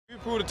We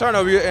improve the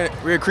turnover,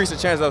 we increase the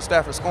chance of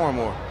Stafford scoring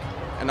more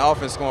and the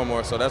offense scoring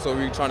more. So that's what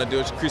we're trying to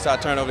do, is increase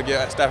our turnover to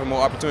get Stafford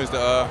more opportunities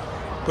to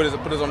put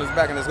us on his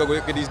back and let's go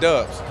get these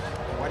dubs.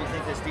 Why do you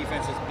think this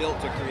defense is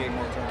built to create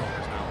more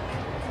turnovers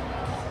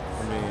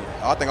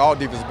now? I think all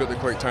defenses built to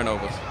create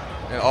turnovers.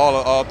 And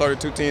all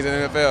 32 teams in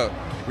the NFL,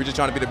 we're just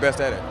trying to be the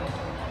best at it.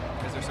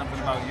 Is there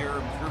something about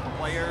your group of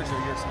players or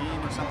your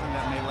scheme or something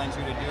that may lend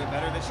you to do it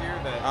better this year?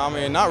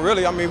 Not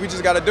really. We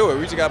just got to do it.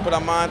 We just got to put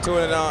our mind to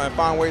it and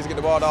find ways to get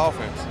the ball to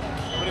offense.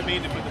 What would it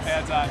mean to put the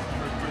pads on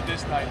for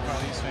this night in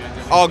front of these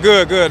fans? Oh,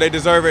 good. They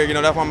deserve it.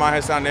 That's why I'm out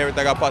here signing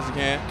everything I possibly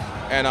can.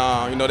 And,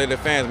 they're the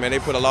fans, man. They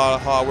put a lot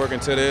of hard work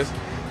into this.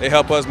 They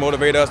help us,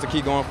 motivate us to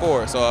keep going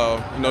forward.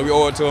 So, we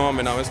owe it to them,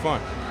 and it's fun.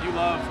 You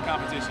love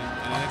competition,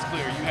 and it's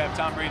clear. You have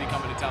Tom Brady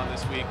coming to town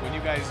this week. When you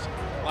guys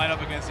line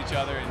up against each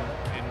other and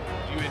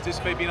you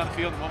anticipate being on the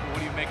field, what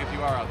do you make if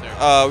you are out there?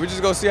 We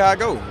just go see how it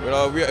go.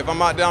 If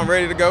I'm out there, I'm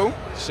ready to go.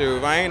 Shoot,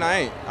 if I ain't, I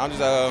ain't. I'm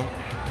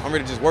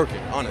ready to just work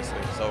it, honestly.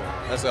 So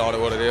that's all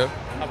what it is.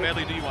 How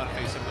badly do you want to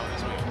face him though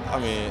this week?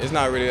 It's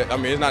not really.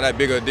 It's not that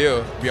big of a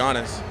deal, to be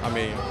honest.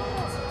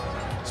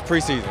 It's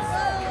preseason.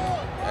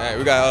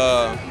 We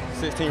got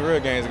 16 real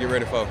games to get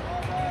ready for.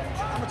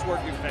 How much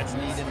work do vets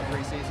need in the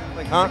preseason?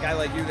 Like Huh? a guy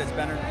like you that's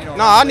been,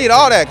 No, I need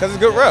all that because it's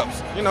good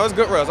reps. It's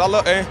good reps. I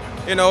love,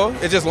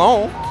 it's just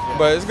long,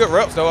 but it's good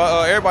reps. So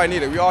everybody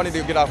need it. We all need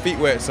to get our feet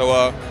wet.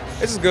 So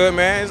it's just good,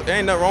 man. There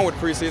ain't nothing wrong with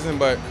preseason,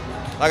 but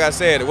like I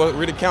said, what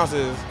really counts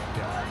is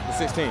the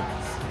 16.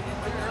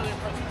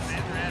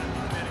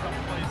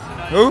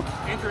 Who?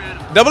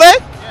 Double A?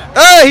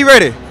 Yeah. He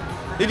ready.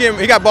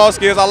 He got ball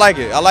skills. I like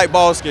it. I like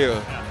ball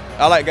skills.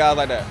 I like guys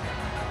like that.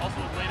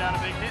 Also laid out a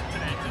big hit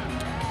today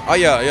too. Oh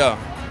yeah.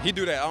 He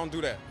do that. I don't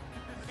do that.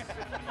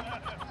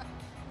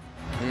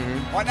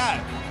 Why not?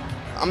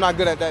 I'm not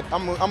good at that.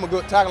 I'm a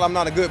good tackler. I'm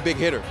not a good big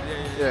hitter.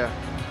 Yeah.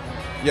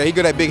 Yeah, he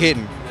good at big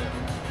hitting.